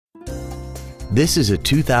This is a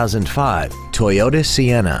 2005 Toyota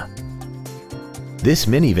Sienna. This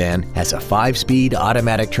minivan has a 5-speed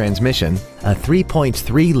automatic transmission, a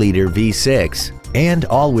 3.3-liter V6, and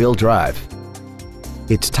all-wheel drive.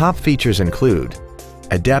 Its top features include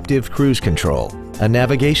adaptive cruise control, a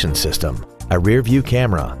navigation system, a rear-view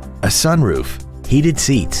camera, a sunroof, heated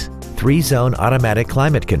seats, 3-zone automatic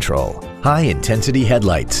climate control, high-intensity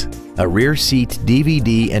headlights, a rear seat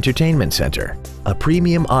DVD entertainment center, a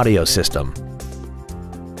premium audio system,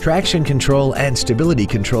 traction control and stability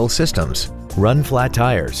control systems, run flat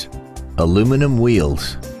tires, aluminum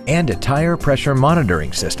wheels, and a tire pressure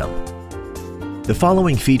monitoring system. The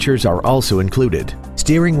following features are also included: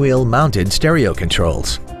 steering wheel mounted stereo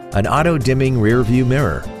controls, an auto-dimming rear view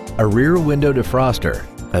mirror, a rear window defroster,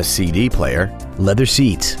 a CD player, leather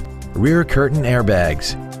seats, rear curtain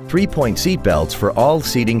airbags, 3-point seat belts for all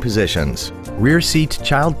seating positions, rear seat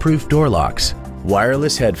child-proof door locks,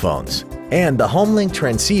 wireless headphones, and the HomeLink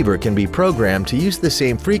transceiver can be programmed to use the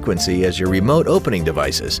same frequency as your remote opening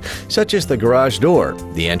devices, such as the garage door,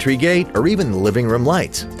 the entry gate, or even the living room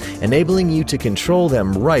lights, enabling you to control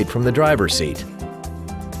them right from the driver's seat.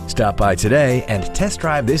 Stop by today and test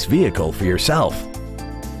drive this vehicle for yourself.